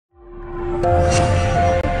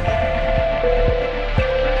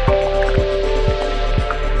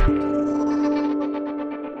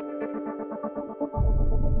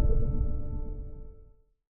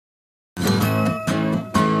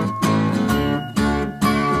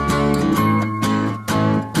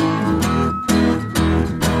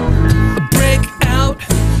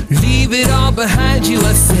Leave it all behind you,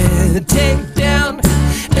 I said. Take down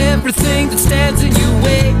everything that stands in your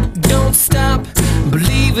way. Don't stop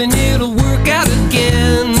believing it'll work out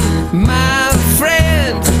again, my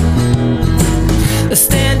friend.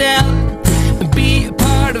 Stand out and be a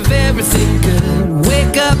part of everything good.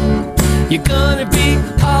 Wake up, you're gonna be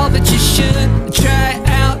all that you should. Try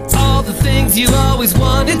out all the things you always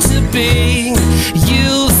wanted to be.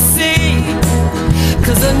 You'll see,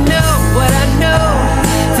 'cause I know what I know,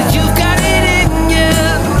 that you've got it in you.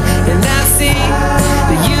 And I see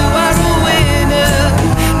that you are a winner.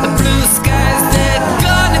 The blue skies that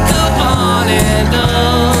gonna go on and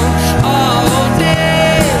on all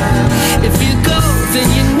day. If you go, then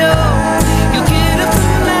you know you'll get up the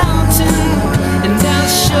mountain, and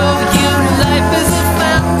I'll show you life is a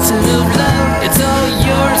fountain of love. It's all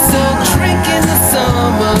yours, so drink in the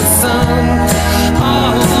summer sun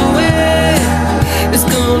all the way. It's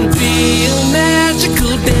gonna be a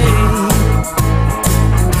magical day.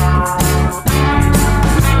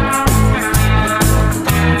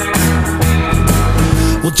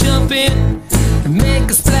 We'll jump in and make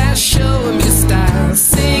a splash, show 'em your style.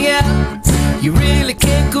 Sing out, you really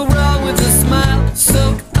can't go wrong with a smile.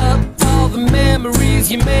 Soak up all the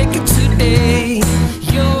memories you make it today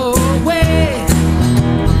your way.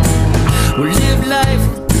 We'll live life,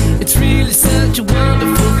 it's really such a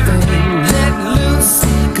wonderful thing. Let loose,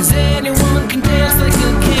 'cause anyone can dance like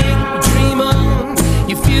a king. Dream on,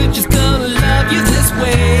 your future's gonna love you this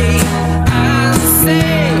way. I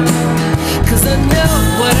say, 'cause I know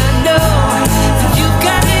what I know, that you've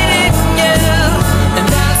got it in you. And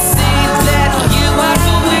I see that you are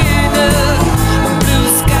a winner. Blue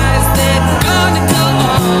skies that gonna go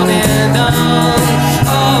on and on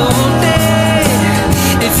all day.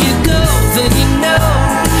 If you go, then you know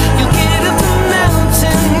you'll get up the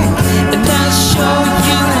mountain, and I'll show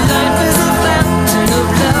you life is a fountain of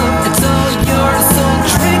love. It's all yours, so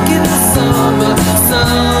drink in the summer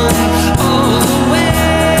sun all the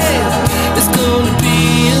way. It's gonna be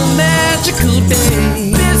a magical day.